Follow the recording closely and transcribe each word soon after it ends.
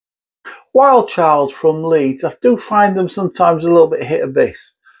Wilde from Leeds. I do find them sometimes a little bit hit and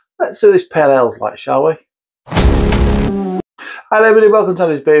miss. Let's see what this pale ale's like, shall we? Hi everybody, welcome to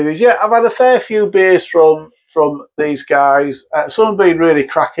these beers. Yeah, I've had a fair few beers from these guys. Some have been really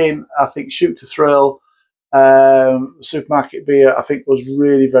cracking. I think Shoot to Thrill, Supermarket Beer, I think was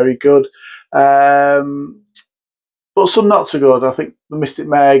really very good. But some not so good. I think the Mystic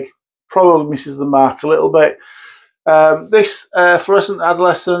Meg probably misses the mark a little bit. This Fluorescent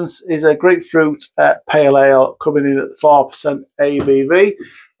Adolescent is a grapefruit pale ale coming in at 4% ABV.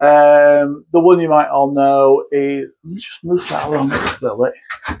 The one you might all know is, let me just move that along a little bit.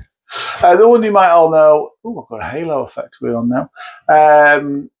 The one you might all know, oh, I've got a halo effect going on now,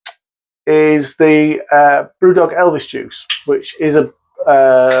 is the Brewdog Elvis Juice, which is a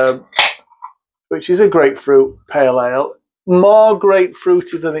grapefruit pale ale. More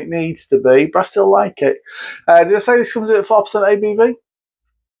grapefruity than it needs to be, but I still like it. Did I say this comes in at 4% ABV?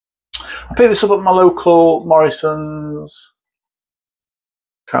 I picked this up at my local Morrison's.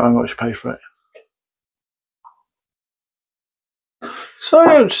 Can't remember what you pay for it. So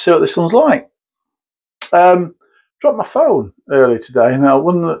yeah, just see what this one's like. Dropped my phone earlier today. Now,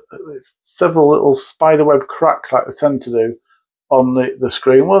 several little spiderweb cracks like they tend to do on the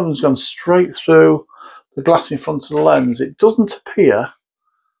screen. One of them's gone straight through the glass in front of the lens. It doesn't appear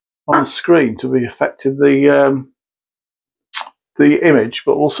on the screen to be affecting the image,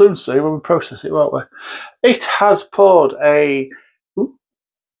 but we'll soon see when we process it, won't we? It has poured a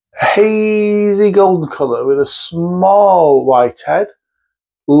hazy golden colour with a small white head,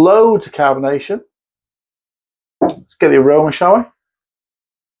 loads of carbonation. Let's get the aroma, shall we?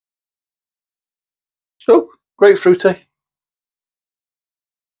 Oh, grapefruity.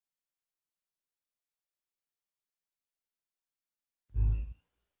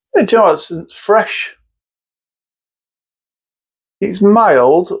 Yeah, do you know what? It's fresh. It's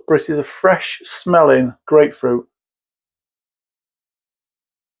mild, but it is a fresh smelling grapefruit.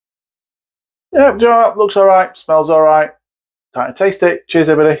 Yeah, do you know what? Looks alright, smells alright. Time to taste it. Cheers,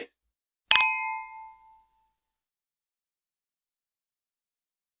 everybody.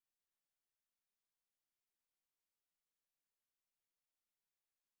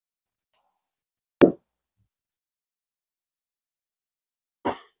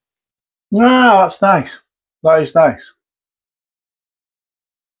 Ah, that's nice. That is nice.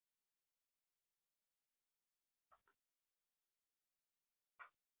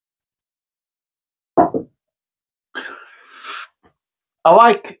 I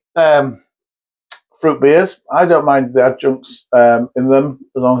like fruit beers. I don't mind the adjuncts in them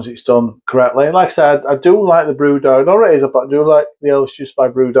as long as it's done correctly. Like I said, I do like the Brewdog. Not it is, but I do like the Elvis Juice by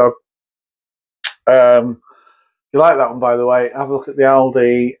Brewdog. If you like that one, by the way, have a look at the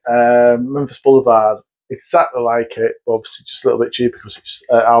Aldi Memphis Boulevard. Exactly like it, but obviously just a little bit cheaper because it's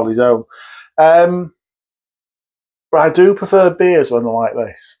Aldi's own. But I do prefer beers when they're like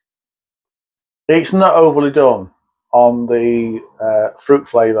this. It's not overly done on the fruit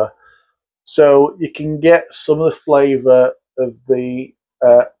flavour. So you can get some of the flavour of the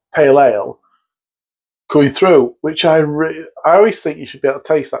pale ale coming through, which I always think you should be able to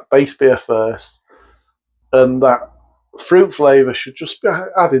taste that base beer first, and that fruit flavour should just be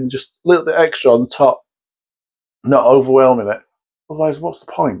adding just a little bit extra on the top, not overwhelming it. Otherwise, what's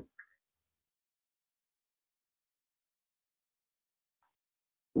the point?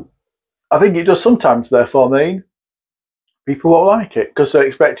 I think it does sometimes, therefore, mean people won't like it because they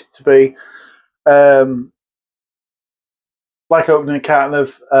expect it to be like opening a carton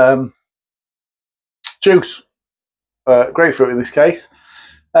of juice, grapefruit in this case.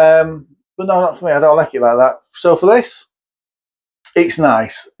 But no, not for me. I don't like it like that. So for this, it's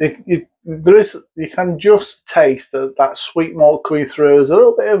nice. You can just taste that sweet malt coming through. There's a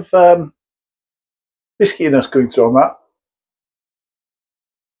little bit of biscuitiness going through on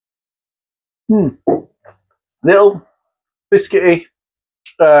that. Little biscuity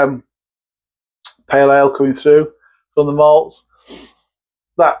pale ale coming through from the malts.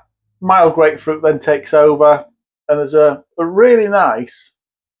 That mild grapefruit then takes over, and there's a really nice,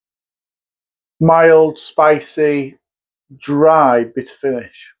 mild, spicy, dry bitter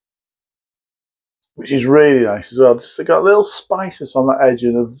finish, which is really nice as well. Just they got little spices on that edge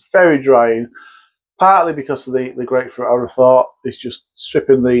and they're very dry. Partly because of the grapefruit, I would have thought it's just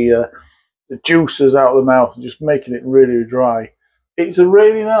stripping the juices out of the mouth and just making it really dry. It's a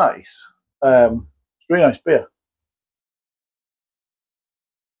really nice, beer.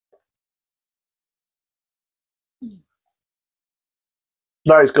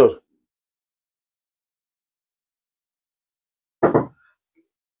 That is good.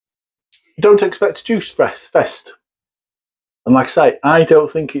 Don't expect a juice fest And like I say, I don't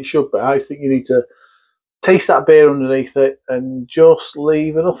think it should be. I think you need to taste that beer underneath it and just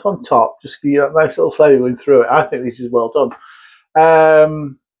leave enough on top. Just give you that nice little flavour going through it. I think this is well done.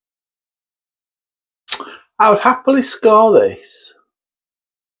 I would happily score this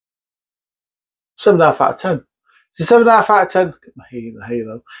 7.5 out of 10. So 7.5 out of 10. Get my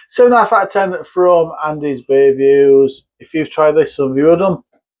halo. 7.5 out of 10 from Andy's Beer Views. If you've tried this, some of you have done,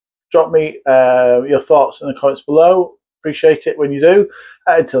 drop me your thoughts in the comments below. Appreciate it when you do.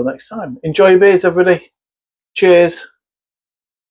 Until next time, enjoy your beers, everybody. Cheers.